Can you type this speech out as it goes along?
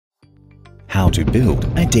How to build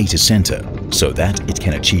a data center so that it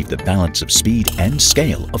can achieve the balance of speed and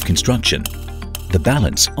scale of construction, the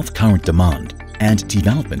balance of current demand and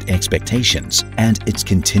development expectations, and its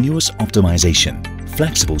continuous optimization.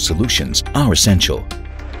 Flexible solutions are essential.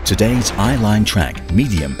 Today's I-Line Track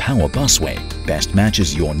medium power busway best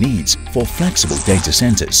matches your needs for flexible data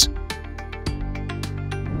centers.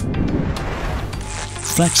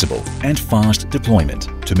 Flexible and fast deployment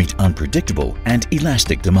to meet unpredictable and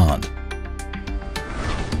elastic demand.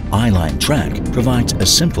 I-Line Track provides a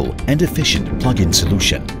simple and efficient plug-in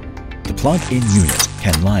solution. The plug-in unit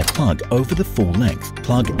can live plug over the full length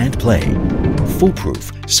plug and play.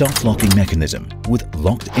 Foolproof self-locking mechanism with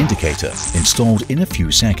locked indicator installed in a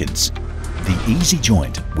few seconds. The easy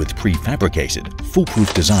joint with prefabricated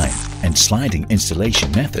foolproof design and sliding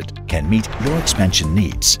installation method can meet your expansion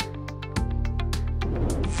needs.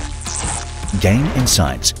 Gain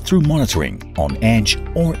insights through monitoring on edge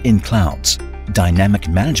or in clouds. Dynamic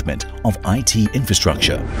management of IT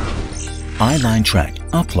infrastructure. I-Line Track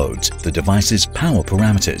uploads the device's power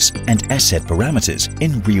parameters and asset parameters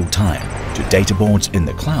in real time to data boards in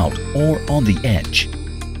the cloud or on the edge.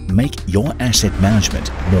 Make your asset management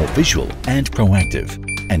more visual and proactive,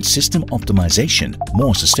 and system optimization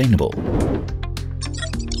more sustainable.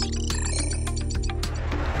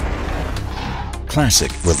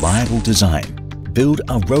 Classic, reliable design. Build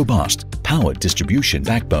a robust power distribution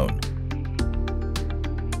backbone.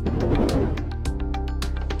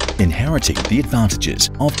 Inheriting the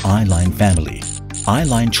advantages of I-Line family,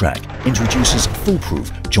 I-Line Track introduces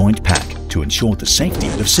foolproof joint pack to ensure the safety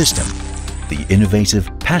of system. The innovative,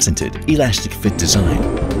 patented elastic fit design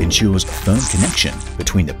ensures firm connection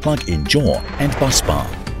between the plug-in jaw and bus bar.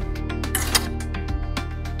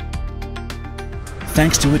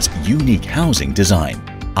 Thanks to its unique housing design,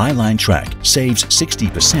 I-Line Track saves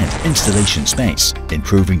 60% installation space,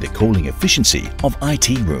 improving the cooling efficiency of IT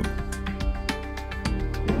room.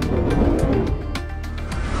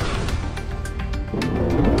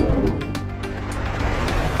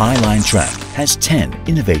 I-Line Track has 10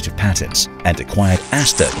 innovative patents and acquired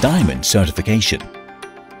ASTA Diamond certification.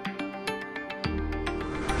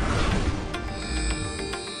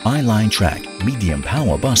 I-Line Track medium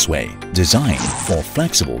power busway designed for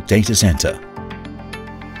flexible data center.